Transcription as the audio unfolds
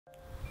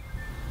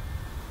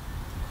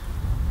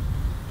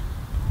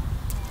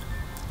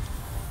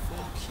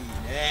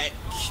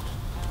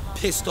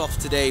Pissed off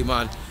today,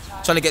 man.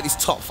 Trying to get this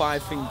top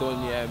 5 thing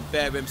done, yeah.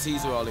 Bare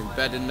MCs are all in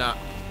bed and that.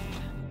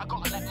 I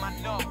gotta let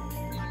man know.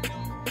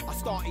 I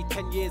started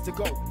 10 years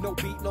ago. No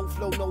beat, no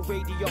flow, no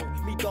radio.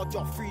 Me dodge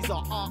off freezer,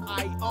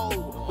 R-I-O.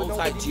 All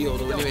type Geo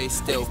though, anyway,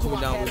 still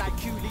coming down with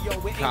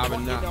the car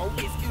and that.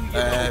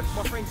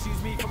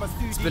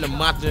 It's been a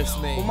madness,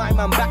 mate. Well, my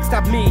man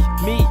backstabbed me.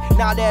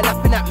 Now they're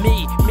laughing at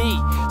me.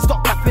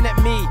 Stop laughing at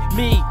me.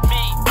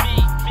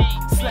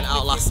 Went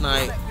out last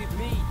night.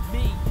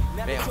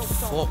 Mate, I'm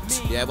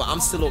fucked, yeah, but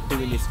I'm still up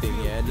doing this thing,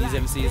 yeah. These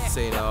MCs are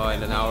saying, oh,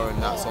 in an hour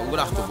and that, so I'm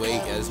gonna have to wait,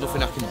 yeah. There's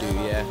nothing I can do,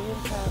 yeah.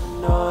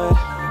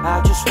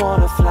 I just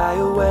wanna fly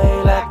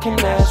away like an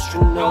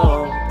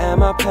astronaut.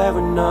 Am I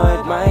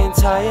paranoid? My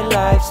entire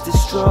life's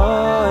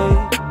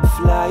destroyed.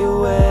 Fly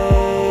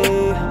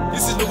away.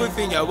 This is another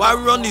thing, yeah. While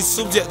we're on these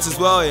subjects as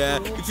well, yeah.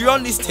 If you're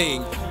on this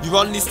thing, you're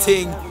on this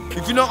thing.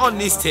 If you're not on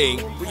this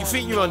thing, but you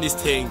think you're on this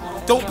thing,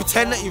 don't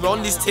pretend that you're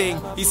on this thing.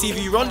 It's either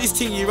you're on this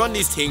thing, you're on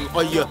this thing,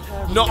 or you're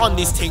not on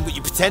this thing, but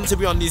you pretend to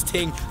be on this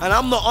thing. And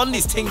I'm not on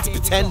this thing to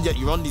pretend that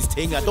you're on this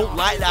thing. I don't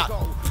like that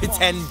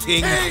pretend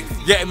thing.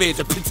 Get me?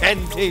 The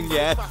pretend thing,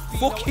 yeah.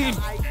 Fucking.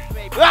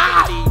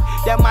 Ah!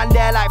 Them man,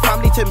 they're like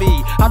family to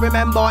me. I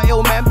remember,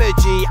 ill member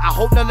G. I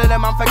hope none of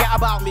them man forget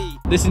about me.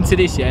 Listen to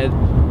this, yeah.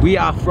 We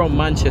are from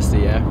Manchester,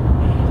 yeah.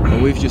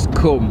 And we've just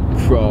come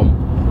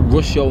from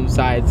Rusholme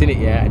sides, innit,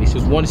 yeah, and it's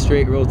just one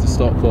straight road to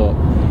Stockport.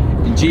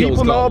 And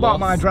people know about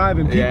my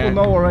driving, people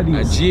know already.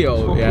 And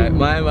Geo, yeah,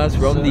 my man's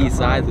from these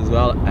sides as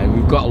well, and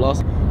we've got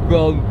lost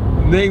from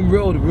main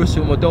road of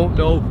Rusholme. I don't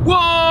know.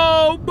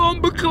 Whoa,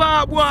 bumper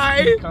clap,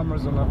 why?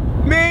 Cameras on that.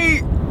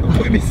 Mate, I'm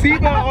putting my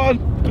seatbelt on.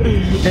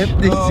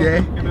 This,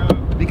 yeah.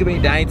 I think I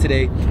ain't dying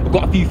today. I've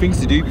got a few things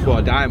to do before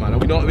I die, man.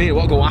 You know what I mean? I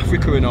want to go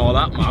Africa and all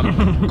that,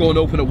 man. Go and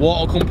open a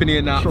water company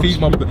and that.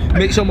 Feed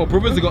make sure my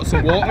brothers have got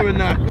some water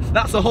and that.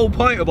 That's the whole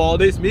point of all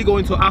this. Me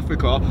going to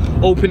Africa,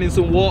 opening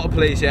some water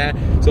place, yeah?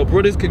 So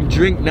brothers can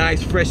drink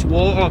nice, fresh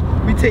water.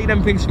 We take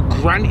them things for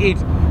granted.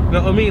 You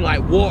know what I mean?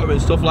 Like water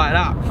and stuff like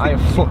that. I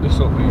have fucked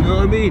this up, mate. You know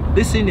what I mean?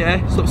 Listen,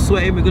 yeah, stop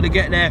sweating, we're gonna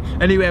get there.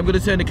 Anyway, I'm gonna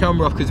turn the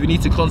camera off because we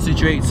need to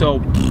concentrate, so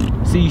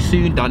see you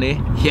soon,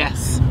 Danny.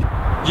 Yes.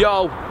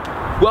 Yo,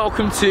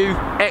 welcome to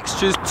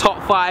Xtras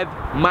Top 5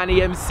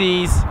 Manny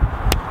MCs.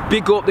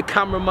 Big up the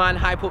cameraman,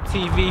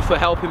 HypeUpTV for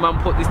helping man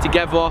put this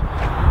together.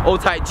 All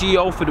tight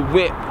Geo for the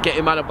whip,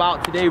 getting man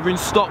about today. We're in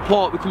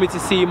Stockport, we're coming to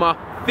see my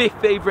 5th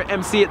favourite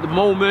MC at the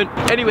moment.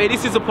 Anyway,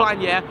 this is the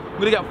plan, yeah. I'm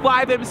gonna get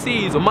 5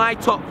 MCs, or my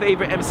top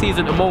favourite MCs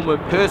at the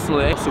moment,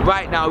 personally. So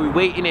right now, we're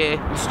waiting here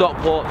in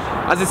Stockport.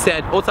 As I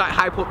said, all tight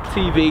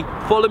HypeUpTV.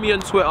 Follow me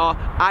on Twitter,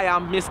 I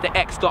am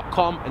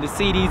MrX.com, and the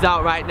CD's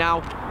out right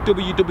now,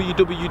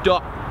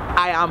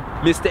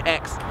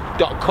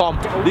 www.IamMrX.com.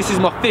 This is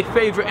my 5th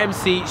favourite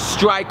MC,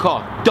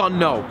 Striker. Don't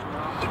know.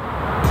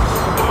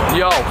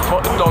 Yo,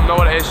 don't know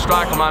what it is,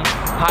 Striker man.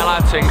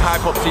 Highlighting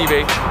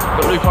HypeUpTV.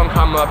 Got Luke on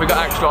camera, we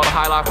got Xtras, the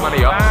highlight man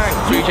here.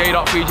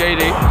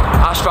 3J.3JD,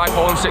 at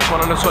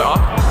Striker161 on the Twitter.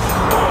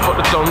 Put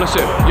the done,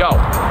 listen, yo.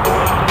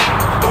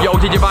 Yo,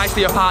 did you buy to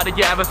your part? Did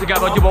you ever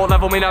together? You won't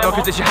level me never,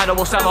 cause it's your head I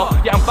will sever.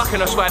 Yeah, I'm back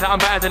and I swear that I'm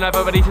better than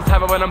ever, ready to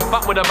tether. When I'm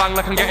back with a bang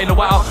like I'm getting the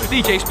wetter.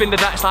 DJ spin the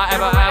decks like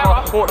ever.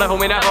 Won't level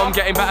me never, I'm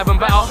getting better than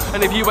better.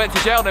 And if you went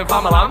to jail then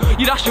family lamb,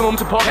 you'd ask your mum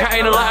to put it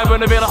in a letter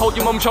and reveal I hold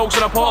your mum chokes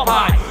on a pork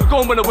pie.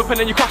 Going with a whipping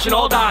and you're crashing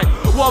all die.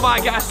 What I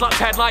get a slapped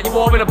head like you're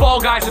warming a ball,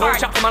 guys. So don't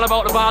chat to man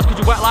about the bars cause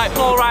you wet like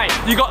fluoride.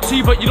 You got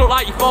 2 but you don't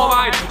like your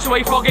 4-ride. So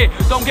hey foggy,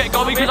 don't get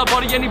gobby cause I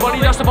body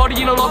anybody that's the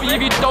body in a lobby.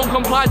 If you don't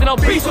comply then I'll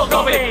beat up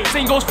gobby.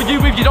 Same goes for you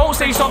if you don't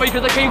say sorry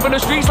cause I came from the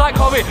streets like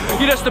Corey.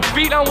 You're just a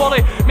beat down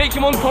wally. Make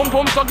your mum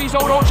pump soggy so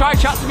don't try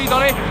chat to me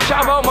Donny.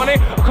 Chat about money,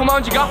 come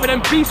on you gaff and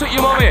then beat up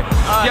your mummy.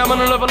 Yeah I'm on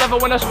another level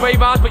when I spray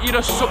bars but you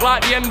just suck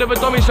like the end of a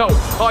dummy so.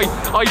 Oi,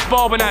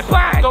 bobbing head.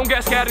 Don't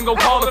get scared and go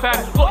call the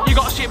fed. Look you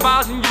got shit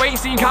bars and you ain't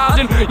seen cars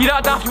and you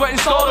that daft you went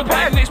and stole a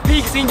pen. It's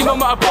peak seen your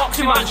mum at a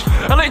boxing match.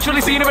 I literally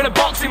seen her in a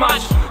boxing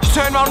match. She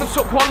turned around and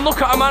took one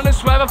look at a man and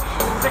swear I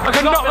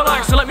cannot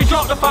relax so let me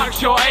drop the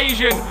facts. You're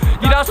Asian,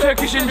 your dad's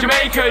Turkish and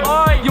Jamaican.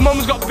 Your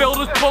mum's got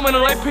builders plumbing a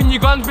lip and your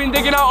gran's been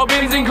digging out of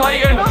bins in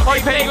Clayton. Oi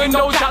pagan,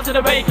 don't chat to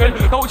the bacon,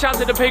 don't chat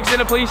to the pigs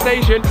in a police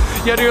station.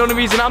 Yeah the only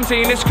reason I'm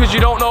saying this cause you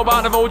don't know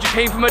about the vote, you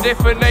came from a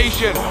different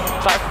nation.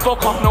 It's like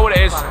fuck off, know what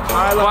it is.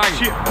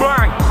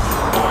 Bang.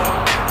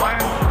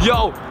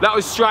 Yo, that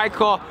was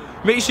Striker.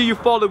 Make sure you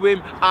follow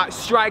him at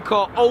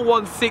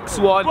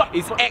Striker0161.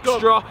 It's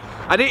Xtra.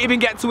 I didn't even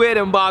get to hear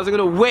them bars. I'm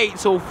gonna wait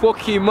till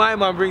fucking my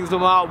man brings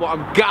them out. But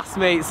I'm gas,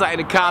 mate, sat in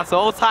the car. So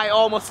all tight,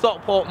 all my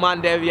Stockport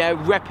man there, yeah,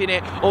 repping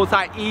it. All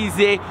tight,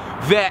 Easy,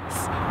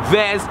 Vets,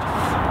 Vez,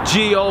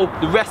 Geo,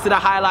 the rest of the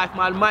High Life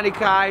man,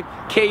 Manikai,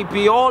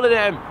 KB, all of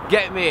them.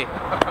 Get me?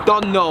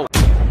 Don't know.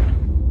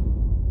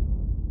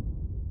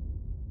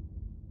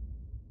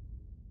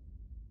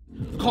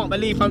 Can't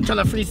believe I'm trying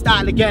to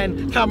freestyle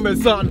again.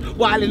 Cameras on,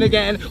 wilding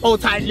again.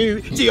 Old tight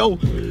Lou, Geo,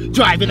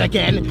 driving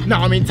again.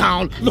 Now I'm in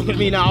town, look at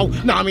me now.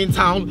 Now I'm in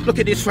town, look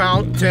at this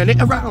frown. Turn it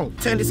around,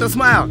 turn this a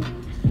smile.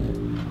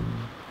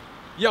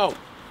 Yo,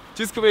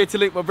 just come here to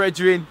link my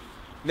brethren.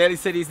 Nearly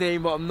said his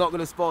name, but I'm not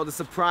gonna spoil the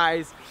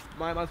surprise.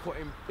 My man's put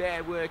in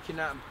bare work in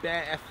that,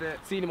 bare effort.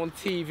 Seen him on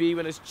TV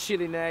when I was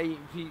chilling there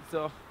eating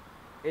pizza.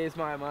 Here's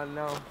my man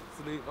now.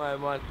 Salute my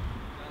man.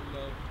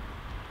 Hello.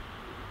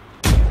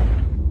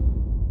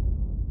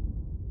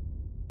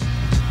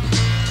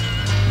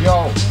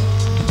 Yo,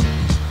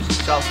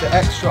 shouts to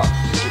Xtra.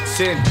 It's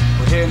in.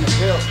 We're here in the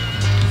hill.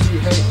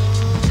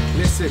 CH.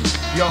 Listen,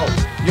 yo,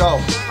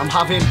 I'm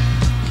having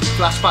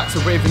flashbacks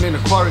of raving in a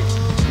quarry.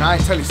 Now I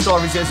ain't telling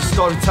stories, there's a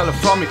storyteller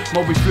from me.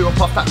 Moby flew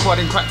up off that quad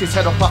and cracked his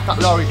head up off that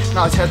lorry.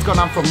 Now his head's gone,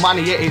 I'm from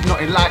Manny, it ain't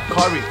nothing like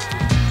curry.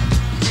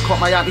 Caught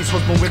my auntie's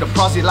husband with a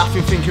prosy,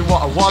 laughing, thinking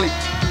what a wally.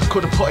 I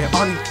could've put it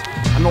on you.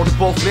 I know they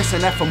both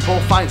listen, F and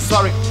both ain't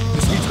sorry.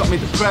 This beat's got me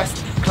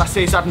depressed. Class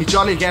A's had me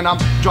jolly again, I'm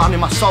drowning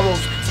my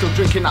sorrows. Still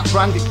drinking that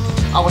brandy.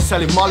 I was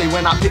selling Molly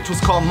when that bitch was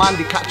called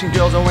Mandy. Catching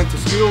girls I went to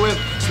school with.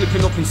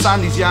 Slipping up in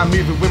sandies, yeah, I'm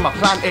moving with my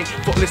plan A.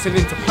 But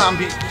listening to plan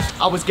B.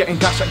 I was getting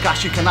gash at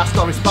gash, you can ask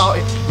Dorris about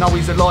it. Now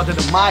he's the lord of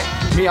the mic.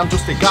 Me, I'm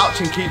just a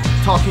gouch and keep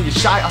talking your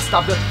shite. I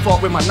stabbed her,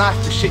 fought with my knife.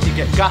 The shit you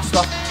get gassed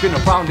off. Been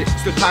around it,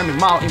 still climbing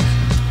mountains.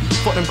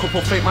 Fuck them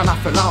couple fake man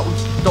after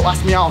mountains. Don't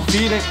ask me how I'm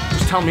feeling,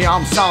 just tell me how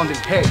I'm sounding.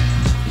 Hey,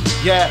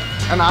 yeah,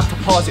 and I have to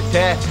pause it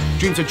there.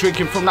 Dreams of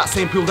drinking from that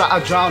same pool that I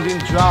drowned in.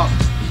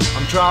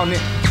 I'm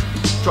drowning.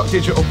 Drop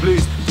digital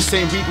blues, the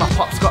same week my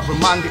pops got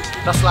remanded.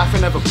 That's life, I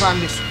never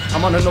planned this.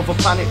 I'm on another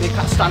planet, they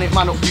can't stand it,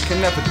 man up. You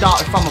can never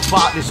doubt if I'm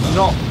about this.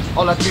 No,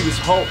 all I do is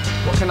hope.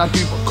 What can I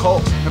do but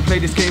cope and play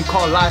this game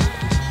called life?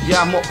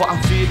 Yeah, I'm up, but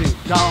I'm feeling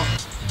down.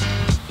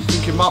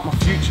 Thinking about my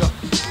future.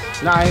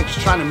 Nah, I ain't just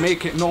trying to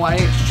make it. No, I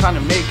ain't just trying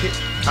to make it.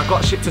 I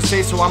got shit to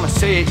say, so I'ma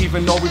say it,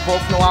 even though we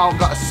both know I don't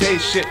gotta say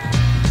shit.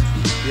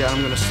 Yeah,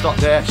 I'm gonna stop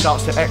there.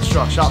 Shouts to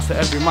Xtra, shouts to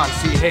every man.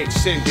 CH,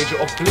 Sin,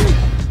 Digital Blue.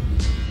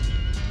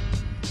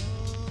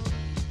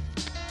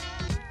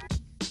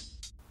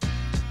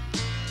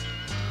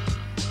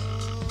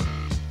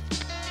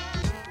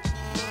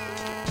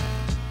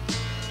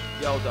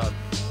 Yo, done.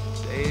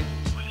 Dave.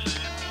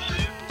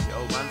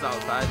 Yo, man's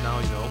outside now,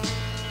 you know.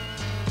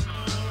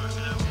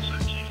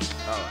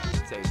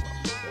 Alright,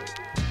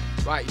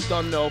 safe. Right, you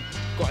done though.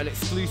 Got an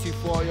exclusive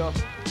for you.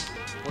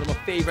 One of my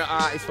favourite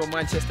artists from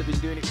Manchester, been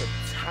doing it for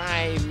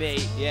time,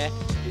 mate. Yeah,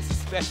 it's a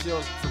special,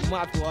 it's a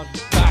mad one.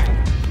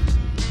 Bang!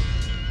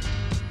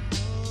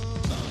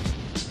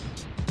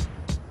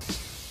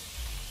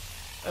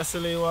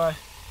 SLAY,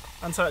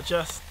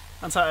 anti-jest,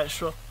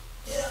 anti-extra.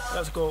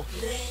 Let's go.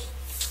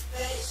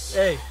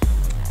 Hey,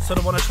 so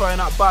they wanna try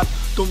and act bad.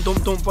 Dum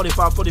body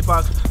bag.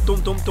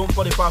 Dum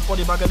body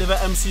bag. I live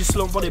at MC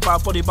slump body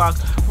bag.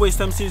 Waste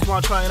MCs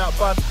wanna try and act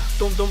bad.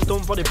 Dum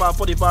body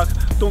bag.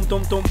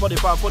 Dum body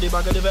bag.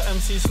 I live at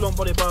MC slump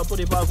body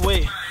bag.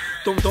 Wait.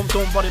 Dum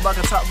body bag,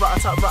 attack, rat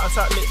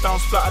attack, lit down,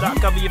 splatter that.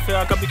 Gabby your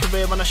fear, Gabby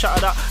career when I shatter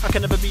that. I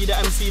can never be the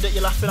MC that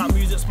you're laughing at,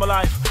 music's my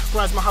life.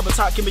 Grinds my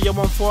habitat, give me your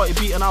 140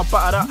 beat and I'll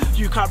batter that.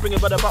 You can't bring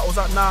it where the battle's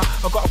at now.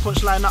 I got a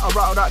punchline that I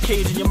rattle that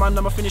cage. And your man,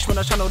 I'ma finish when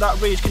I channel that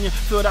rage. Can you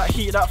feel that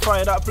heat, that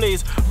fire, that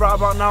blaze? Right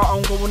about now,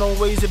 I'm going on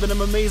ways, even I'm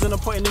amazing. I'm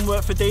putting in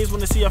work for days.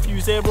 Wanna see a few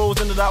zeros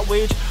into that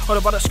wage. All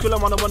about that skrill, I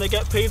wanna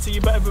get paid. So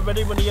you better be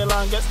ready when your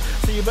line gets.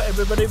 So you better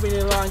be ready when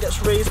your line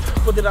gets raised.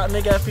 What did that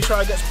nigga if he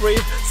try gets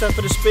brave? Send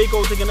for the spade,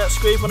 go digging that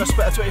scrape. When I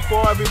spit at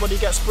 24, everybody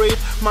gets sprayed.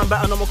 Man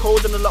better know my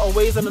code in a lot of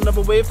ways. And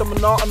another wave, I'm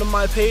not on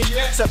my page.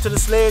 Step to the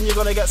slay and you're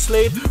gonna get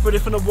slayed. Ready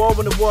for the war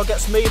when the war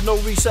gets made. No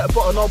reset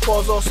button, no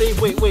pause or save.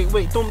 Wait.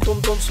 Dum,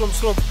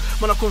 slump.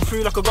 When I come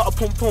through like I got a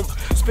pump.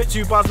 Spit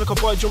 2 bars, make a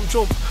boy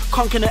jump.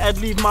 Conk in the head,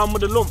 leave man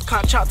with a lump.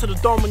 Can't chat to the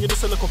dome when you're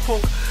just a little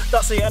punk.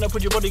 That's it, and I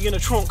put your body in a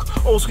trunk.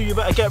 Old school, you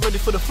better get ready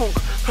for the funk.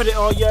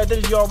 Predator, yeah,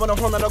 this is your when I'm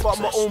on and I got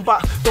my own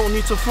back. Don't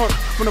need to front.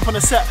 Run up on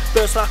the set,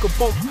 burst like a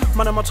bump.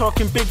 Man, am I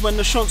talking big when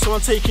the shunt? So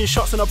I'm taking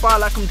shots in a bar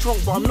like I'm drunk,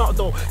 but I'm not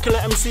though. Killer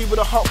MC with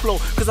a hot flow,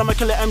 cause I'm a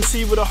killer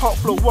MC with a hot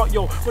flow. What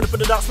yo? Run up on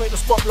the dance, make the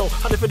spot blow.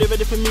 How they feel they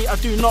ready for me, I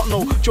do not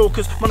know.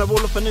 Jokers, man, I roll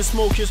up and then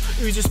smokers.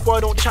 Who's this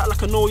boy, don't chat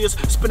like a noise.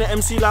 Spin an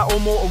MC like all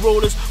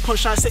Motorollas.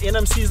 Punchline sitting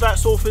MCs like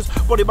sofas.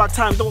 Body bag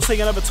time, don't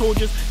say I never told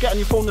you. Get on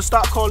your phone and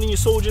start calling your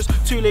soldiers.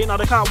 Too late now,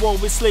 they can't roll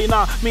with Slay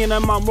now. Me and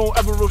them man won't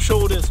ever rub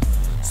shoulders.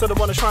 So they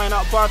wanna try and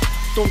act bad.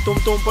 Dum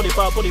body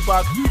bag.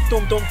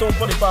 Dum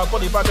body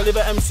bag. I live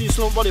at MC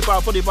slump body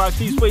bag.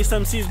 These waste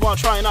MCs wanna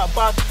try and act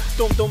bad.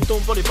 Dum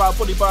body bag.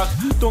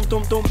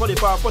 Dum body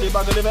bag.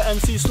 I live at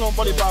MC slump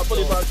body bag.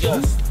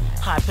 Yes.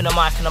 Hype in the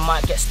mic and I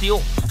might get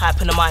steel.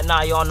 Hype in the mic,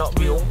 now you're not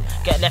real.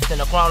 Get left in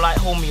the ground like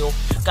homeo.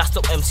 Gassed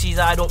up MCs,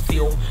 I don't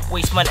feel.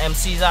 Waste man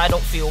MCs, I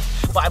don't feel.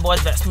 But boys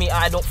vex me,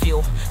 I don't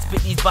feel.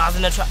 Spit these bars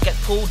and the track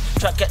gets pulled.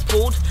 Track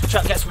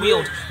gets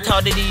wheeled.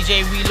 Tell the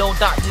DJ reload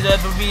that.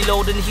 Deserve a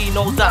reload and he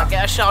knows that.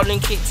 Get a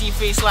Shaolin kick to your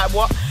face like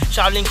what?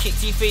 Shaolin kick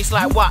to your face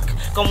like whack.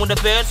 Gone with the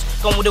birds,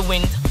 gone with the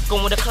wind.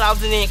 Gone with the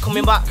clouds and they ain't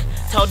coming back.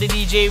 Tell the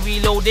DJ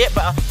reload it,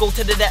 better go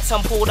to the decks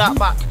and pull that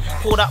back.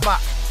 Run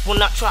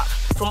that track.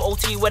 From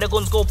OT where the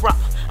guns go brap.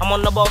 I'm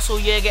on the ball so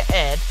you get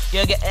aired,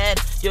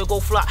 you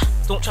go flat.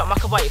 Don't chat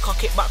mac about you,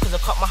 cock it back cause I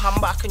cut my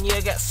hand back and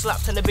you get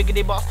slapped in the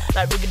biggity boss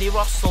like Riggedy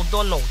Ross. So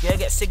don't know, you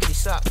get siggity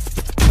sacked.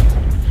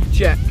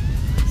 Check,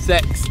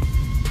 sex,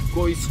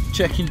 Boys,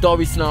 checking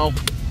Dorris now.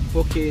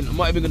 Fucking, I'm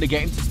not even gonna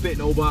get him to spit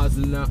no bars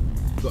and that.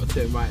 Got to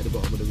turn right at the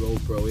bottom of the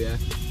road, bro, yeah?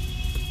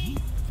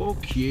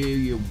 Fuck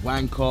you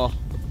wanker.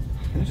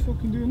 Who's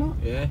fucking doing that?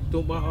 Yeah,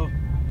 don't matter.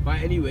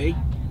 Right, anyway,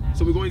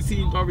 so we're going to see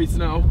Dorris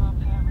now.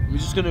 We're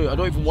just gonna, I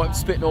don't even want him to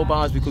spit no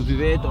bars because we've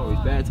heard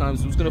Dorris bare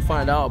times. So we're just gonna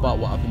find out about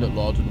what happened at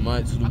LOTM6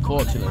 because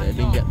unfortunately I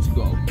didn't get to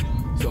go.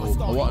 So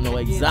I want to know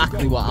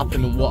exactly what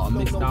happened and what I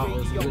missed out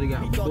on. So I'm gonna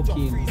get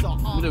fucking,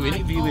 I'm gonna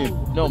interview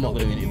him. No, I'm not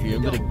gonna interview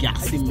him. I'm gonna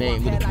gas him, mate.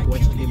 I'm gonna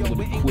question him. I'm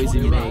gonna quiz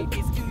him, mate.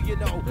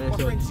 Yeah,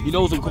 so he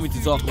knows I'm coming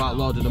to talk about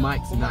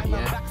LOTM6 and that,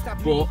 yeah.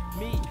 But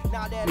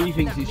he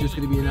thinks it's just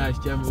gonna be a nice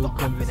general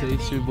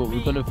conversation. But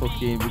we're gonna put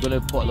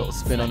a little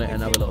spin on it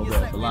and have a little bit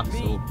of a laugh.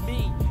 So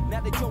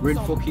we're in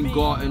fucking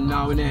Gorton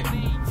now, innit?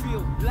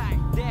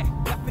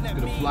 Just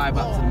gonna fly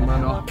back to the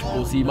manor.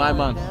 We'll see my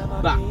man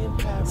back.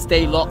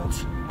 Stay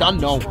locked. Done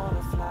no.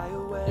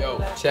 Yo,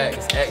 check,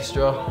 it's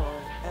Xtra.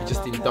 We're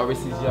just in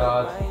Dorris's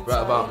yard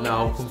right about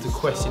now. Come to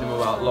question him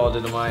about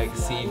LOTM6,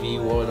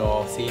 CV1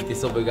 or see if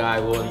this other guy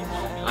won.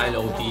 I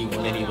know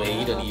D1 anyway.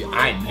 He don't even,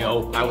 I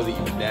know. I wasn't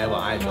even there, but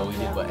I know he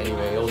did. But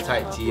anyway, old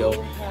type Geo.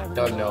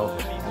 Don't know.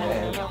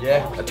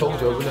 Yeah, I told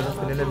you, running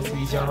up in an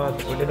MC's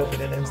yard. Running up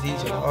in an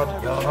MC's yard.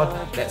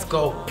 Let's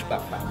go.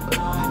 Back.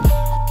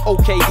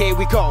 Okay, here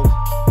we go.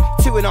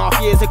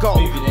 2.5 years ago.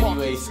 Moving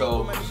anyway,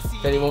 so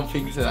if anyone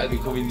thinks that I'd be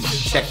coming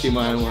checking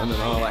my one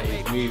and all, like,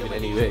 it's moving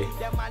anyway.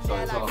 So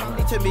it's all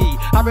right. To me,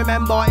 I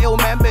remember ill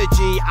member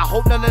G. I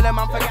hope none of them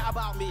man forget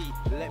about me.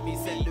 Let me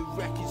set the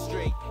record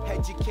straight.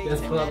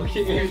 Educated.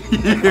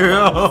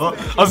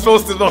 I'm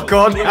supposed to knock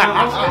on.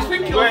 I was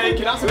thinking, wait,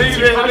 leave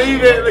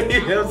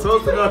it. I'm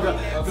supposed to knock on.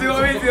 See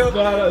what I mean? See a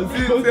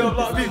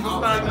lot of people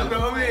stand, you know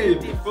what I mean?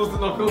 Supposed to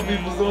knock on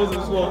people's doors and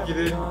just walking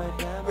in.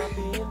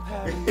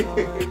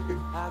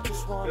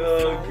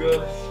 Oh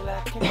gosh.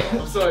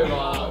 I'm sorry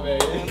about that,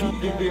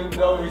 mate.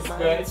 No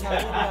respect.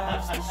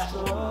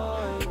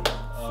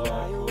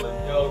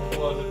 Yo,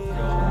 come on,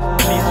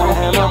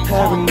 Am I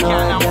paranoid?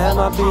 Am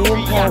I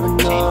being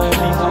paranoid?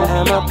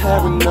 Am I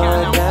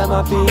paranoid? Am I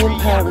being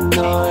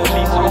paranoid?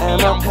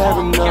 Am I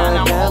paranoid?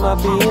 Am I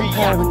being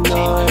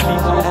paranoid?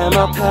 Am I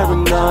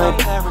paranoid?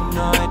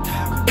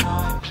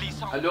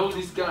 I know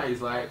this guy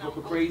is like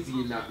proper crazy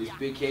in that, this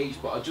Big H,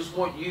 but I just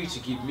want you to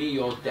give me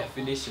your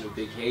definition of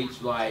Big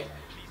H, like,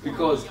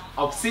 because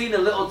I've seen a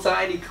little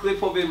tiny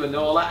clip of him and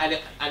all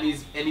that, and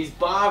his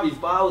bar was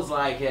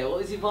like,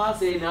 what is his bar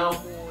saying now?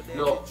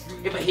 Look,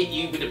 if I hit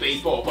you with a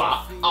baseball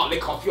bat, I'll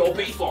lick off your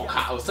baseball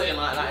cap or something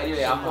like that.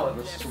 Anyway, I thought,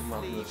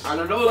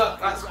 and I know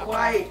that's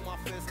quite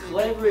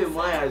clever in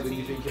my eyes when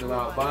you're thinking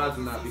about bars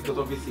and that, because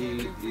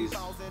obviously he's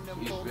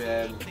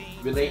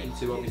relating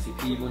to obviously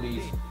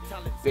P-Money's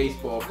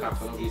baseball cap,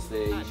 and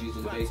obviously he's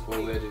using the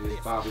baseball word in his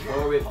bar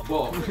before it,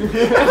 but it's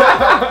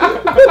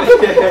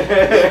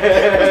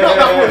not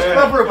that much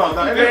clever about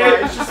that,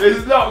 anyway.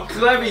 It's not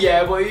clever,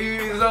 yeah, but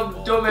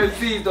some dumb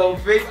MCs don't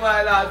think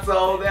like that,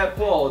 so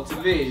therefore, to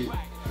me,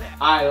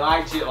 I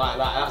like shit like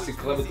that. That's a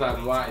clever type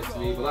of artist to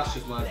me, but that's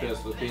just my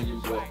personal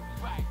opinion. But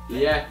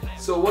yeah,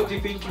 so what do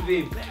you think of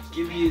him?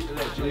 Give me his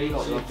explanation.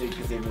 What do you think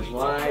of him as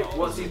well? Like,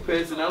 what's his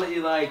personality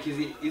like? Is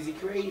he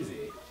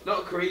crazy?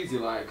 Not crazy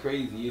like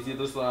crazy. Is he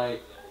just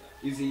like?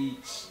 Is he?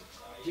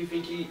 Do you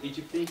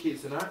think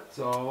it's an act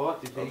or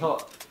what? Do you think?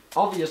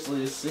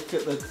 Obviously he's sick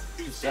at the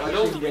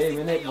deception game,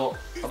 innit,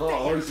 but I don't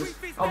know, he's just,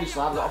 obviously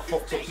I've got a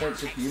fucked up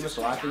sense of humour,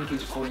 so I think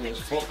he's funny as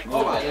fuck.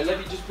 Alright, then let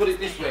me just put it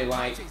this way,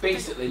 like,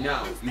 basically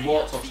now, you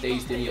walked off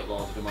stage, didn't you, at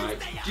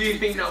LOTM6? Do you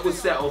think that was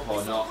set up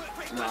or not?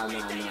 Nah.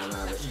 You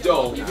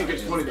don't? You think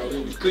it's funny though,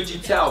 don't you? Could you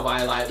tell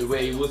by, like, the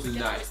way he was in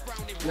that?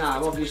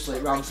 Nah, obviously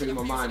it ran through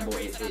my mind,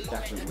 but it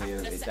definitely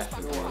is. I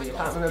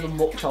can't remember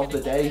much of the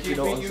day, you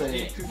know what I'm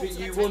saying? Do you think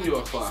you won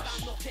your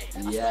clash?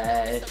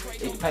 Yeah, it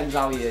depends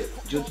how you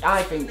judge.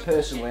 I think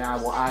personally,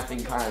 I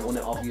think I won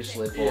it,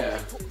 obviously, but yeah,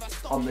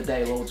 on the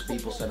day loads of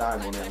people said I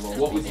won it.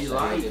 What was he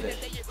like? The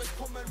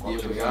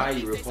other guy,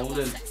 your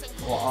opponent?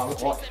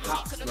 What?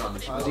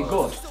 Was he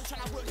good?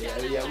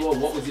 Yeah, well,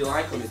 what was he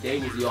like on the day?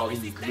 Was he all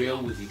in the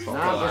grill? Was he fucking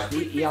like?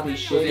 He had his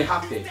shades. Was he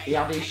happy? He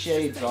had his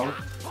shades on.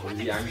 Was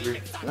he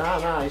angry?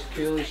 Nah, he's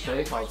cool as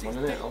safe house man,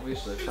 innit?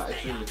 Obviously, chatted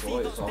to him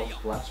before, it's all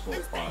blessed, but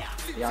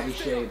he had his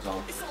shades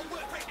on.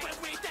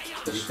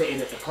 Just sitting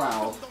at the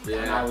crowd,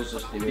 and I was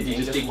just doing it.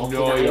 Just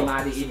ignore him.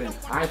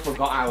 I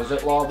forgot I was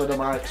at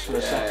LOTM6 for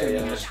a second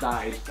and just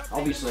started.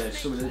 Obviously,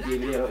 some of the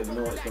DVD I don't even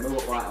know what it's going to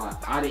look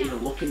like. I didn't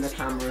even look in the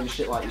camera and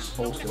shit like you're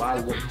supposed to. I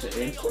looked at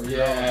him.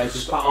 Yeah,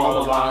 just spat all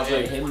the bars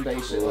at him,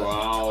 basically.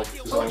 Wow.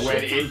 So I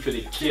went in for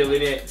the kill,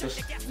 innit?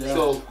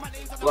 So,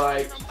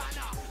 like,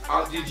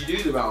 how did you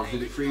do the rounds?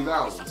 Did it 3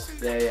 rounds?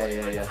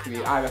 Yeah.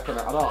 I reckon,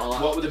 I don't know.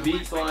 What were the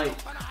beats like?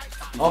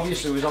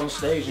 Obviously he was on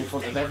stage in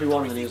front of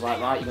everyone and he was like,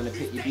 right, you're going to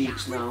pick your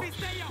beats now.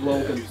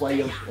 Logan,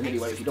 play them. And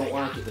anyway, if you don't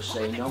like it, just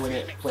say no,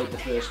 innit. Played the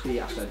first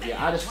beat, I said,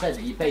 yeah. I just said,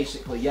 you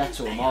basically, yeah,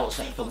 to them all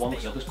except for one,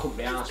 because I just couldn't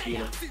be arsed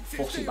being a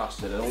fussy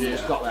bastard. I only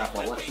just got there, I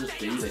thought, let's just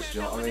do this, do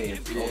you know what I mean?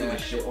 Don't give a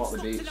shit what the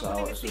beats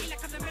are, it's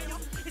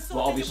just... But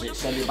obviously it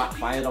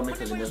semi-backfired on me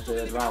because in the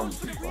third round,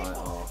 like,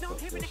 oh,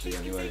 we'll see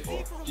anyway.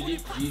 But did you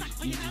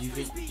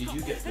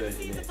get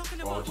burnt in it,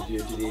 or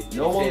did he?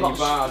 No one got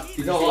bad.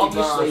 No,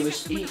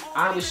 obviously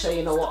I was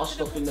saying a lot of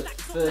stuff in the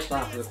first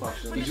half of the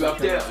question. Did you have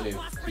dirt on him?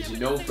 Did you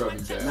know for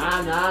having dirt?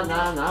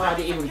 Nah. I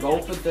didn't even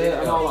go for dirt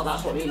and all that.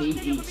 That's what I mean.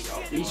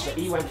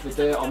 He went for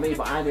dirt on me,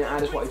 but I didn't. I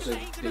just wanted to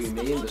do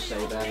me and just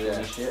say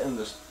that shit and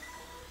just.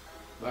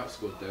 That's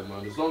good then,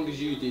 man. As long as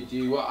you did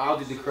you. How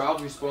did the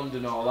crowd respond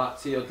and all that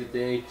to you? Did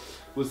they?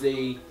 Was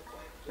they?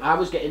 I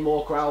was getting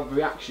more crowd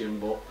reaction,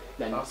 but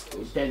then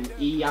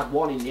he had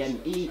one in the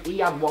end. He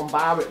had one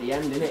bar at the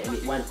end, innit, and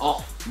it went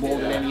off more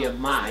than any of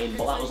mine.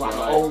 But that was like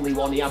the only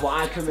one he had. But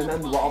I can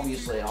remember. But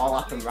obviously, it all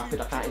happened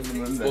rapid. I can't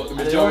even remember. But the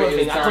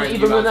majority of the time, I couldn't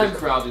even remember the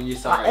crowd on your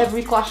side. Like,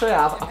 every clash I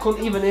have, I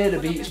couldn't even hear the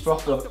beats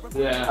proper.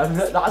 Yeah. And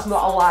that's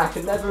not a lie. I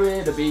can never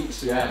hear the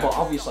beats. Yeah. But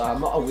obviously,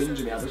 I'm not a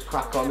whinger. I just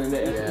crack on in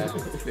it. Yeah.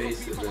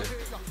 Basically.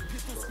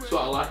 That's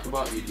what I like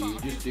about you, you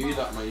just do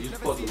that, man. You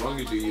just plod along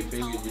and do your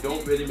thing, and you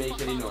don't really make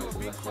any noise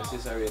unless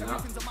necessary, and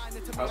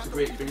that's a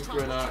great thing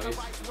for an artist.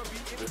 I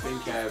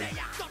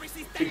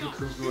think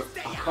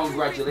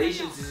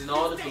congratulations is in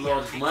order for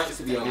Lord of the Mic,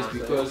 to be honest,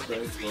 because at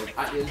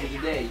the end of the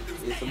day,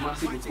 it's a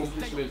massive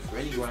accomplishment for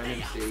any grime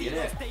MC,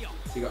 innit?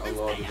 So you got a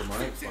Lord of the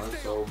Mic, man,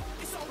 so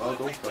well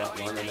done for that,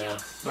 man, and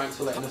thanks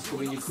for letting us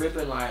come in your crib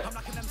and like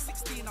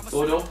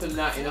load up and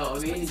that, you know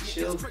what I mean,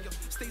 chill.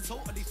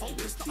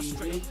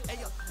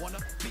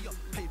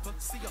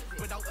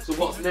 So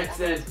what's next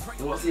then?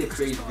 What's the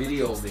crazy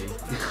video, man?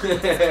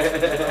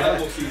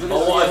 I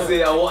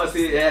want to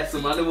see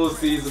some animal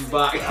season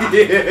back.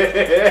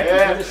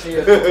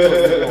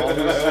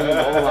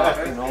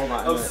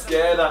 I'm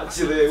scared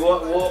actually.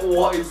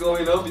 What is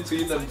going on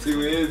between them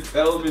two ears?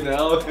 Tell me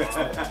now.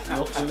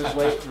 Nothing, just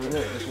wait for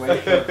it. Just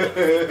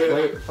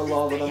wait for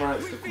Lord of the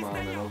Mics to come out,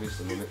 and then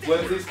obviously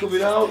when's this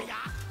coming out?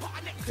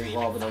 I think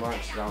Lord of the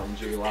Mics is out in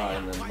July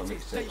and then the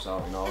mixtape's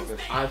out in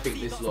August. I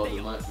think this Lord of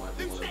the Mics might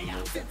be one of the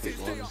most epic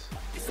ones.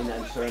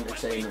 For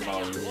entertainment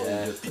value,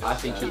 yeah. I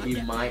think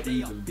it might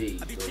even be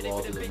the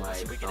Lord of the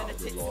Mics out of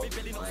the Lord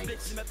of the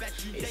Mics.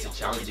 It's a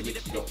challenge if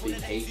you've got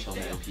big H on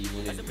there, people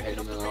winning depending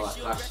on all that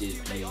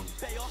clashes. I mean,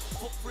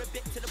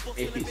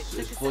 if it's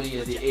as funny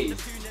as it is, do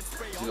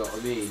you know what I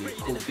mean? It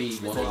could be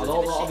one of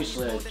them.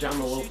 Obviously,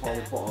 Jammer will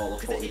probably put all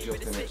the footage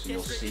up in it so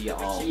you'll see it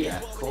all. Yeah,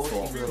 of course you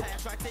will. I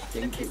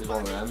think it was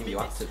one of them, you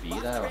had to be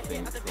there, I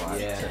think. Like,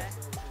 yeah.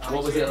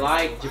 What was it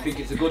like? Do you think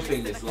it's a good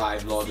thing, this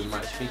live Lord of the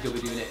Mics? Do you think you'll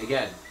be doing it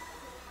again?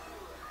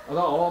 I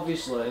don't know,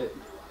 obviously,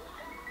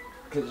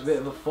 because it's a bit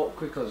of a fuck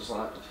because,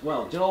 like,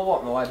 well, do you know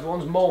what though?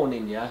 Everyone's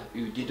moaning, yeah,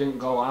 who didn't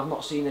go. I've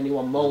not seen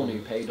anyone moan who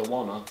paid a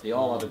wanna. They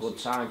all had a good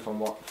time from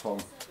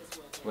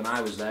when I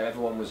was there.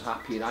 Everyone was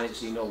happy, and I didn't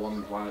see no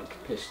one like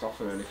pissed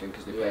off or anything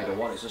because they paid a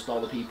wanna. It's just all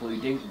the people who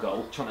didn't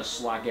go trying to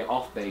slag it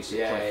off,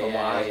 basically, from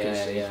what I can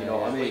see. If you know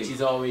what I mean? Which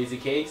is always the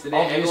case, isn't it?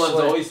 Everyone's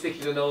always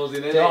sticking their nose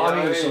in it. Do you know what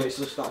I mean? So it's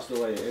just that's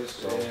the way it is.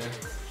 So. Yeah.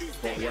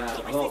 But yeah,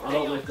 I don't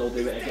know if they'll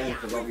do it again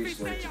because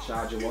obviously to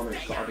charge a wanna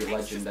it's got to be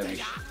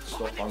legendary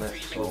stuff on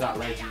it. So. Was that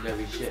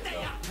legendary shit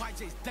though?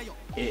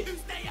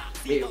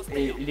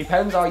 It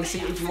depends how you see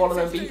it. If you're one of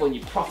them people and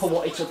you proper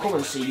wanted to come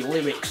and see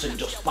lyrics and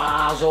just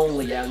bars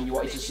only, yeah, and you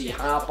wanted to see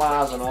hard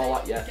bars and all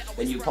that, yeah,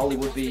 then you probably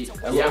would be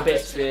a little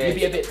bit, you'd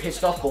be a bit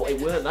pissed off. But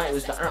it weren't that. It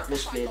was the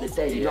atmosphere, the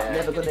day. You're not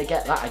never gonna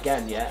get that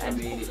again, yeah.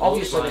 And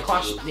obviously the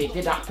clash, it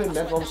did happen.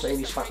 Everyone's saying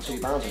he spat 2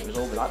 bars and it was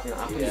over. That didn't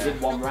happen. He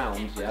did 1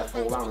 round, yeah,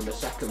 4 round, and the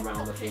second round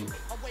I think.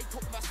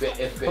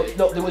 But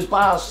no, there was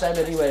bars said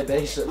anyway,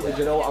 basically. Do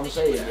you know what I'm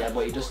saying? Yeah,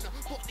 but it just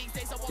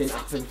didn't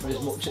happen for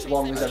as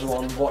long as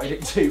everyone wanted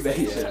it to,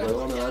 basically.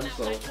 One of them.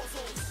 So.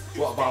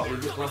 What about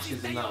with the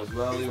clashes and that as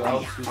well? Who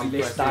else was I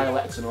missed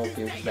Dialect and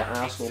Opium because the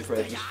Arsenal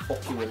prayer just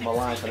fucking with my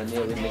life and I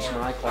nearly missed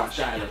my clash.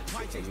 I'm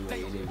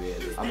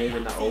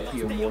hearing that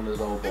Opium one as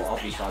well, but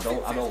obviously I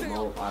don't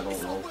know, so I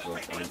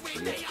didn't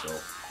see it, so.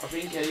 I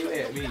think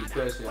anyway, I mean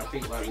personally, I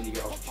think like when you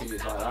get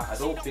opportunities like that, I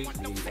don't think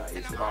that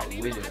it's about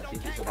winning, I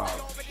think it's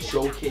about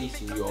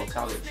showcasing your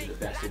talent to the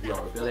best of your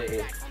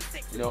ability.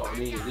 You know what I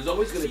mean? There's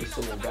always going to be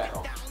someone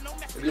better.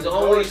 There's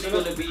always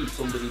going to be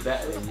somebody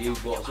better than you,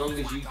 but as long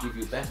as you give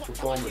your best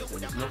performance, then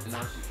there's nothing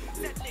else you can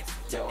do.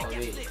 You know what I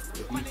mean?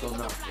 If you've done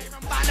that,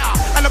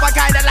 another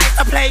guy that likes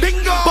to play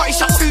bingo, but he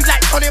shot food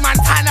like Tony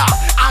Montana.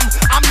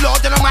 I'm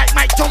Lord and I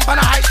might jump on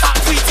a high, start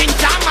tweeting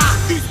jammer.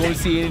 We're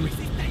seeing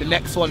the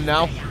next one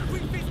now.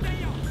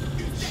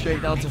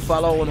 Straight down to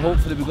follow, and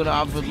hopefully we're gonna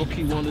have a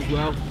lucky one as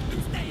well.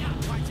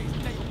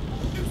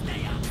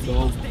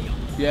 So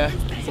yeah,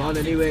 it's on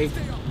anyway.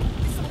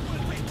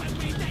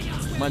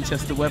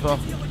 Manchester weather,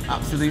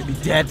 absolutely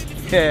dead.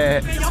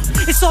 Yeah.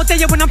 It's all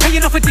day when I'm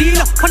paying off a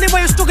dealer. Wondering why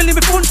I'm struggling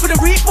with funds for the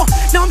reaper.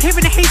 Now I'm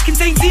hearing the haze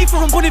contains ether.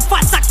 I'm running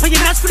fat sacks paying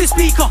ads for the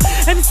speaker.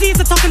 MCs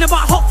are talking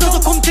about hot flows. I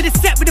come to the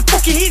set with a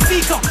fucking heat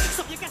speaker.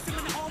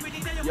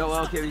 Yo,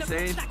 what okay, we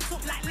saying?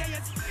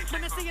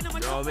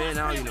 You're man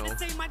now, you know.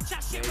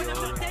 Yeah, you're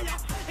right.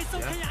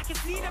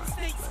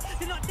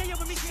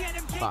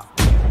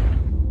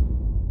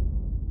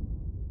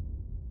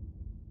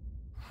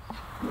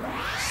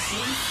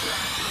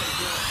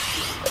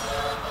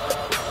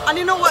 And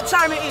you know what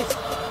time it is?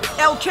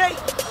 LK,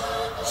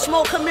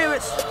 smoke and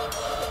mirrors.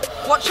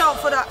 Watch out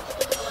for that.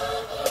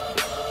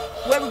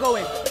 Where we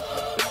going?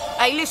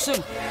 Hey,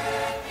 listen.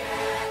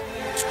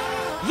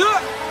 Yeah,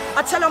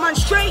 I tell a man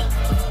straight.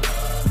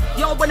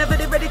 Yo, whenever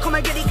they ready, come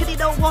and get it, cause they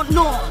don't want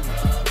none.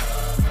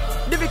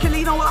 Lyrically,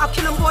 you know what, I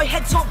kill them, boy,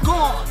 head top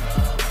gone.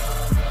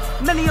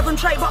 Many of them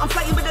try, but I'm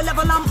fighting with the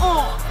level I'm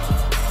on.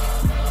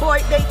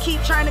 Boy, they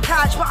keep trying to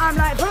catch, but I'm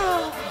like,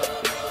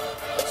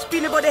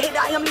 spinning by the head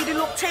that I am leading,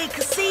 look, take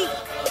a seat.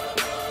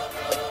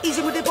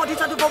 Easy with the bodies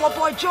of the rower,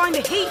 boy, join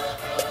the heat.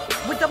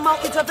 With the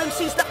mountains of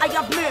MCs that I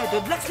have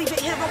murdered. Let's leave it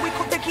here and we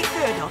could take it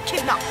further.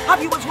 Kidnap,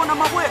 have you as one of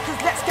my workers,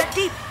 let's get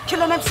deep.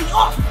 Kill an MC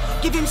off,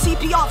 give him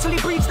CPR till he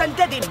breathes, then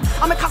dead him.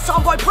 I'm a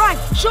Cassan boy, prime,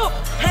 shook.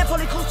 Hair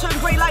follicles turn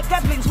grey like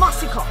Devlin's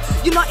massacre.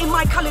 You're not in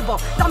my caliber.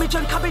 Damage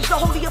and cabbage the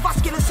whole of your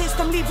vascular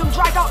system. Leave them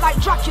dried out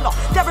like Dracula.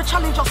 They're a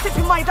challenger,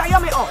 slipping my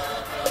diameter.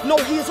 No,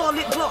 here's all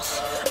lip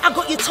gloss. I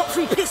got your top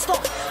 3 pissed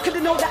off. Cause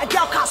they know that a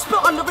gal can't spit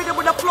on the rhythm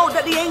with a flow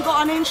that they ain't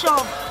got an inch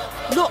of.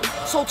 Look,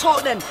 so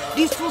talk then.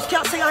 These fools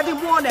can't say I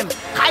didn't warn them.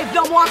 I've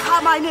done one,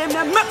 call my name,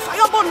 them. Make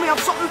fire on me, I'm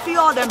something for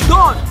all them.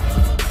 Done.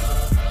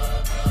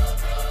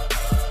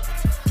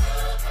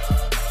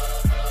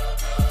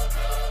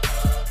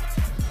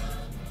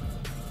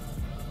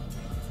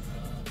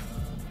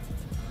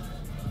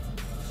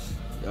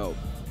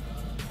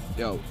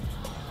 Yo.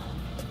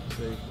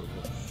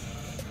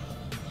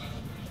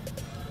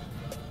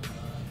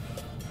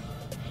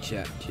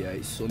 Yeah,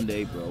 it's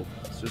Sunday, bro.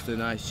 It's just a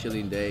nice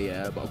chilling day,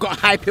 yeah. But I've got to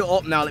hype it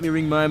up now. Let me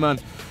ring my man.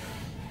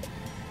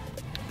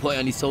 Put it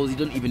on his toes, he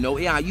doesn't even know.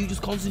 Yeah, you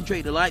just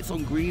concentrate, the lights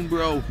on green,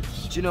 bro.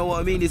 Do you know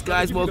what I mean? This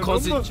guy's more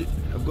concentrated.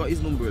 I've got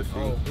his number, I think.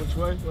 Oh, which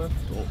way? Where?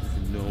 Don't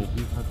even know.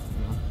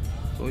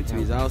 Going to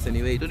his house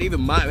anyway. It doesn't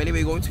even matter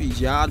anyway, going to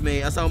his yard,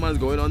 mate. That's how man's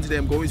going on today.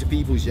 I'm going to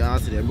people's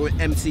yard today. I'm going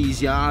MC's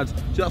yard.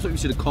 So that's what we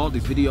should have called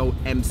this video,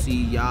 MC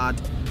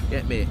Yard.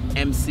 Get me?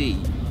 MC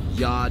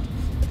Yard.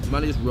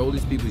 Man, just roll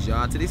into people's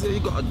yard today. This is what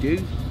you gotta do. You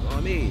know what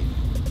I mean?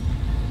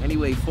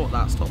 Anyway, fuck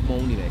that. Stop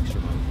moaning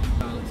extra,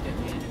 man. Let's get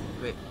me in.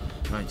 Quick.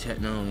 Right, check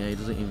now. Yeah, he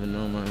doesn't even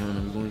know, man.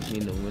 I'm going to see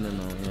the winner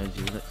now. Yeah,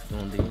 geez, let's go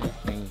and do this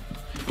thing.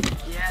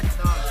 Yeah, it's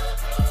done.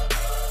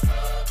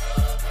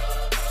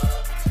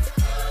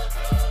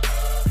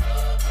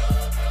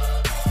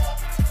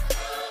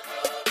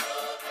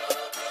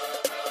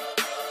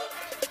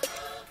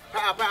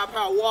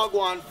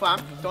 Wagwan fam,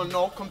 don't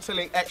know, come to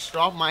link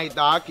extra, my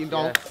dog, you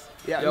know. Yes.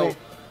 Yeah, Yo,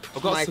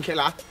 I've got my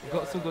killer. I've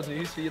got some good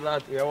news for you,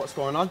 lad. Yeah, what's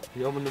going on?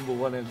 You're my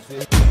 #1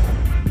 MC.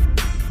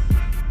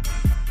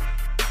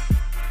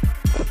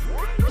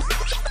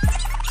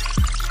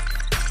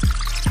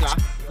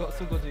 I've got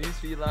some good news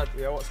for you, lad.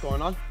 Yeah, what's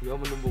going on? You're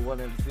my #1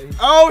 MC.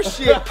 Oh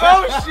shit,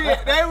 oh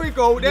shit, there we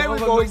go, there we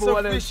go, it's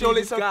official,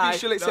 it's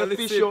official, it's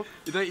official.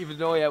 You don't even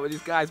know yet, but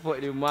this guy's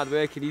putting in mad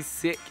work and he's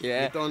sick,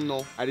 yeah? You don't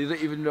know. And he don't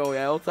even know,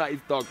 yeah, I'll take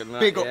his dog and that,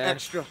 Big up yeah?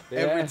 extra,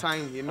 every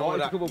time, you know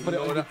that. I want to come and put it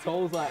on your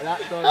toes like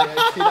that, don't you?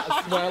 See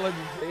that smile on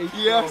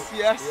your face?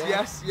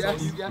 Yes.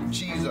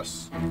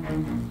 Jesus.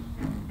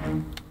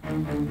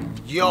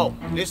 Yo,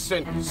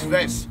 listen,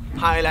 Svets,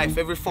 high life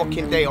every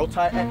fucking day, I'll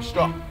tie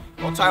extra.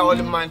 I'll tie all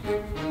the man.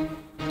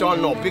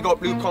 Don't know, big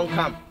up Luke on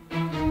cam.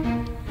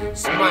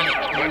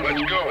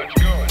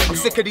 I'm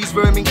sick of these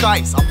vermin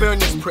guys, I burn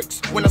these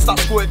pricks when I start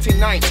squirting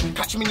nines.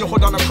 Catch me in your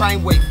hood on a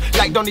crime wave,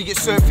 like Donny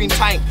it's surfing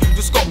time.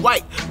 Just got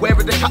white,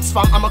 wherever the cat's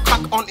from, I'm a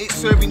crack on it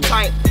serving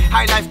time.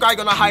 High life guy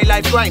on a high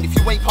life grind, if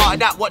you ain't part of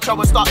that, watch how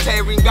I start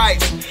tearing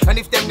guys. And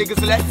if them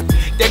niggas left,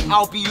 then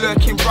I'll be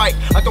lurking bright.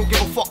 I don't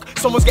give a fuck,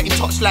 someone's getting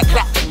touched like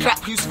clap, clap,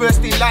 who's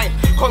first in line?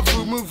 Come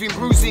through moving,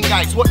 bruising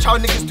guys, watch how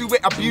niggas do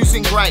it,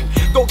 abusing grind.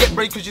 Don't get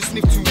brave cause you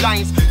sniff 2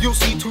 lines, you'll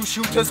see 2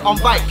 shooters on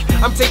bike.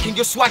 I'm taking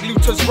your swag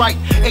looters right,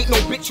 ain't no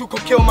bitch who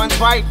could kill man's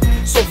vibe.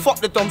 So fuck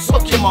the dumb,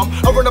 suck your mum.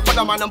 I run up on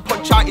the man and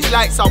punch out his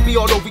lights. I'll be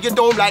all over your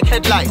dome like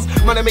headlights.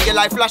 Man, I make your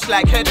life flash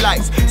like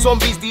headlights.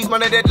 Zombies, these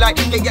man are dead like.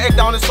 Get your head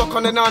down and suck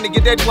on the nine and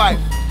your dead wife.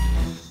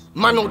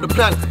 Man know the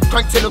plan,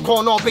 cranked in the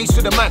corner, bass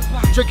to the man.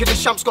 Drinking the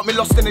champs, got me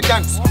lost in the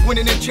dance.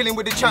 Winning and chilling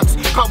with the champs.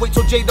 Can't wait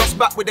till J-Dot's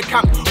back with the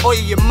camp. Oh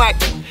yeah, you're mad,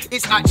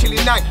 it's actually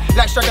night.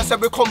 Like Straga said,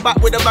 we'll come back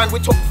with a bang. We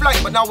took flight,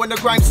 but now when the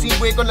grime scene,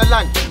 we're gonna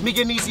land. Me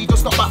and Easy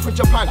just got back from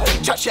Japan.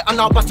 Chat shit and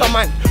now batter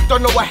man.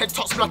 Don't know what head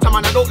top splatter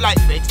man. I don't like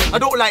fakes, I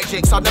don't like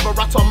jakes, I'll never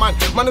rat on man.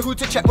 Man who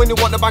to check when you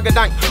want the bag of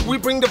dank. We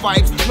bring the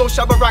vibes, no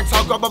shabba ranks.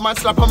 I'll grab a man,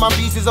 slap a man,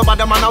 bees a bad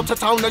man out of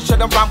town and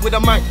shed and ramp with a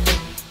man.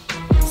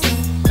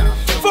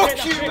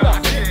 Fuck you!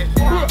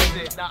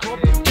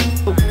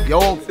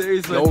 Yo,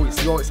 seriously. Yo,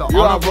 it's an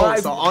honor, bro.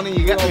 It's an honor,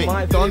 you get me?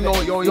 Don't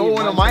know, you're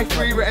one of my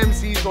favourite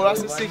MCs, bro.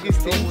 That's the sickest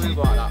thing.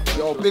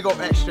 Yo, big up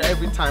extra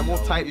every time.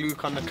 Hold tight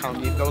Luke on the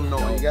count, you don't know,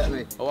 you get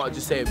me? I want to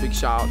just say a big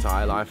shout out to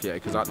High Life, yeah,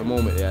 because at the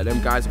moment, yeah,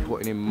 them guys are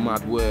putting in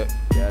mad work.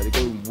 Yeah, they're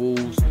going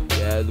Wolves,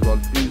 yeah, they're on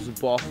Who's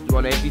the Boss, they're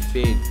on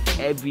everything,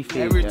 yeah,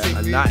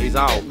 and that is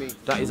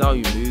how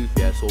you move,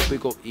 yeah. So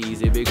big up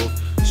Easy, big up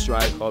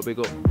Striker, big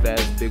up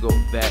Vez, big up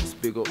Vets,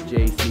 big up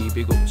JC,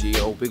 big up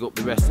Geo, big up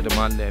the rest of the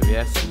man them,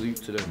 yeah, salute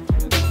to them.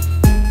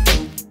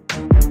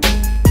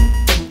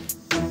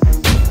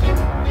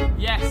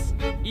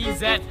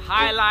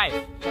 High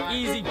life,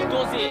 easy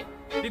does it.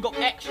 Big up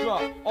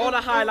extra, all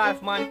the high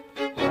life, man.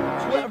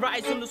 Twitter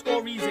rights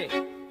 _ easy.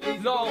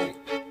 Low,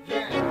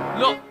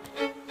 look,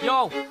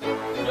 yo,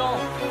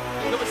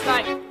 it's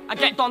like I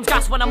get Don's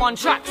gas when I'm on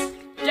tracks.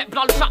 Get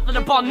blood trapped in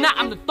a bond that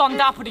I'm the Don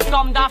daft with the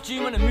dumb daft.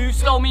 You wanna move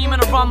slow, me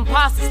when I run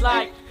past. It's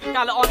like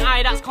gal on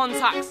eye, that's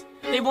contacts.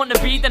 They want the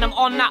beat, then I'm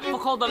on that.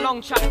 Fuck all the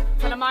long chat.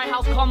 Tell her my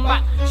house come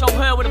back. Show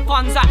her where the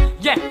fun's at.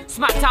 Yeah,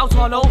 smacked out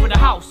all over the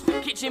house.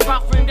 Kitchen,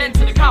 bathroom, then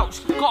to the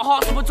couch. Got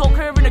hearts of a talk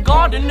her in the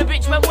garden. The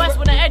bitch went west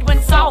when the head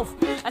went south.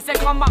 I said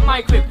come back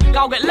my crib.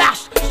 Gal get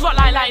lashed, struck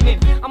like lightning.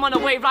 I'm on a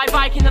wave, right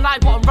bike in the light,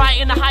 but I'm right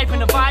in the hype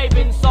and the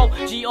vibing. So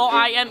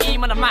G-O-I-M-E,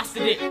 man, I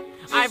mastered it.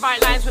 I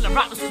write lines when the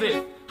rap was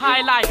slip.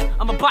 High life,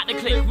 I'm about to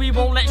click. We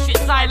won't let shit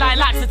slide like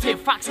laxative.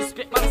 Facts and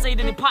spit, man say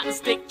that they pack the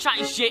stick.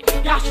 Chatting shit,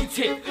 gash you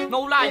tip.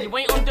 No lie, you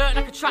ain't on dirt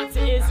like a tractor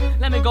is.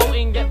 Let me go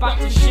in, get back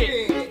to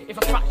shit. If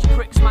I fracture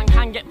pricks, man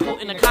can get put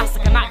in a class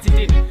like an actor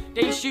did.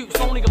 They shoot,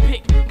 so only a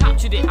pick,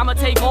 captured it. I'ma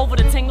take over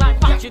the ting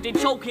like Thatcher did.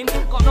 Choking,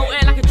 got no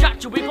air like a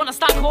jack. We wanna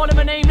start calling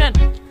my name then.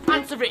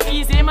 Answer it,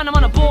 easy, man, I'm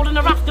on a ball and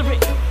they're after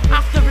it.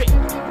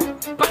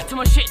 Back to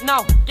my shit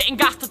now, getting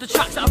gassed at the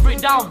tracks that I've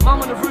written down.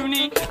 Man on a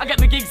Rooney, I get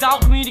my gigs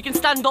out. Community can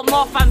stand up,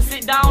 more fans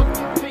sit down.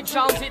 Bitch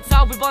sounds, it's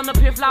out, we've on the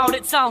piff loud,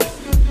 it sounds.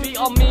 Beat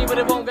on me, but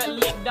it won't get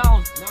licked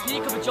down.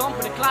 Peak of a jump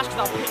in the clash,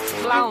 cause I'll pick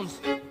clowns.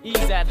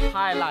 EZ,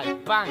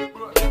 highlight, bang.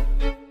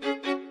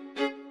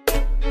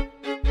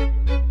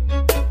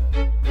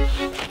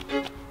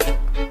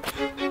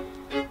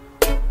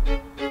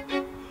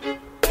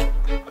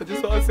 I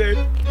just want to say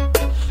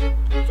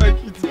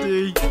thank you to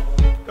D,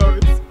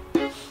 Dorris.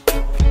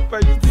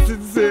 Thank you to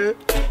Sincere.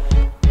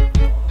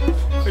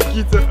 Thank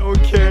you to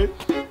OK.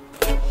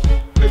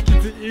 Thank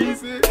you to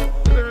Easy.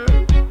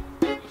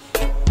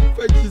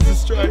 Thank you to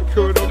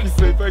Striker, and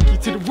obviously thank you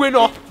to the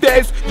winner,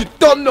 Des. You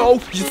don't know,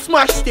 you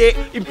smashed it.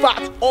 In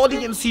fact, all the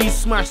MCs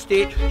smashed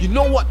it. You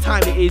know what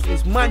time it is.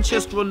 It's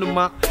Manchester on the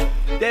map.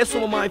 They're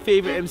some of my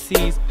favourite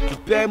MCs. There's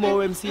bare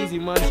more MCs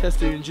in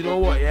Manchester, and do you know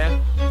what, yeah?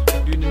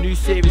 Doing a new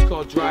series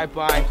called Drive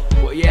By.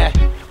 But yeah,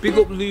 big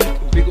up Luke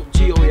and big up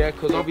Gio, yeah,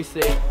 because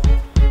obviously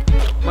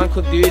man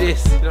could do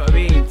this, you know what I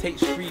mean? It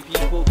takes 3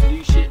 people to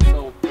do shit,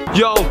 so.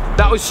 Yo,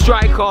 that was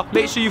Striker.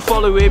 Make sure you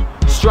follow him.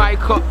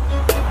 Striker.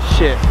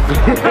 Shit.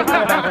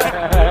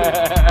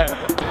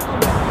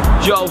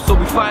 Yo, so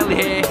we finally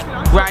here,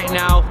 right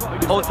now.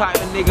 All type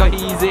of nigga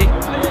easy.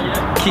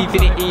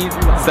 Keeping it easy.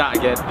 Start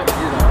again.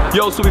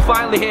 Yo, so we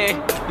finally here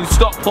in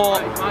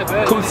Stockport.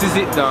 Come to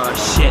it. Nah,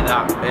 shit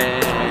that.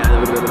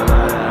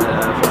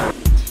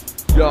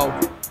 Yo.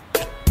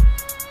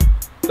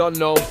 Don't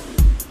know.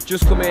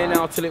 Just come here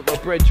now to link my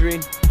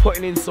brethren.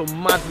 Putting in some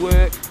mad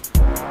work.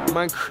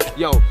 Man,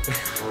 yo.